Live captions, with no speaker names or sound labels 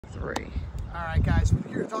3. All right, guys, we're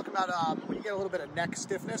here to talk about when you get a little bit of neck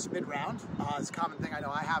stiffness mid-round. It's a common thing I know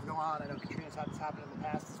I have going on. I know Katrina's had this happen in the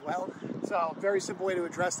past as well. So very simple way to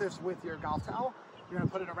address this with your golf towel. You're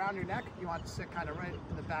gonna put it around your neck. You want it to sit kind of right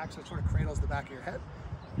in the back so it sort of cradles the back of your head.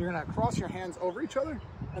 You're gonna cross your hands over each other,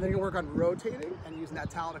 and then you're gonna work on rotating and using that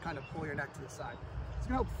towel to kind of pull your neck to the side. It's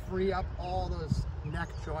gonna help free up all those neck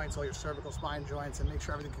joints, all your cervical spine joints, and make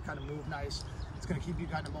sure everything can kind of move nice. It's gonna keep you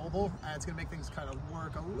kind of mobile, and it's gonna make things kind of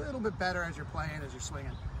work a little bit better as you're playing, as you're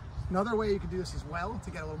swinging. Another way you can do this as well to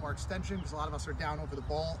get a little more extension, because a lot of us are down over the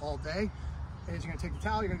ball all day, is you're gonna take the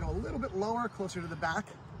towel, you're gonna go a little bit lower, closer to the back,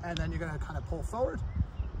 and then you're gonna kind of pull forward,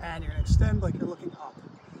 and you're gonna extend like you're looking up.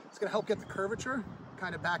 It's gonna help get the curvature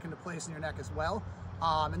kind of back into place in your neck as well.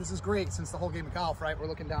 And this is great since the whole game of golf, right? We're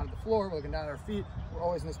looking down at the floor, we're looking down at our feet, we're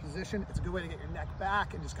always in this position. It's a good way to get your neck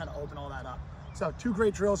back and just kind of open all that up. So 2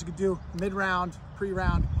 great drills you could do mid-round,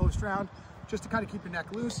 pre-round, post-round, just to kind of keep your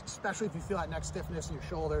neck loose, especially if you feel that neck stiffness in your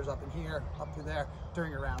shoulders, up in here, up through there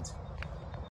during your rounds.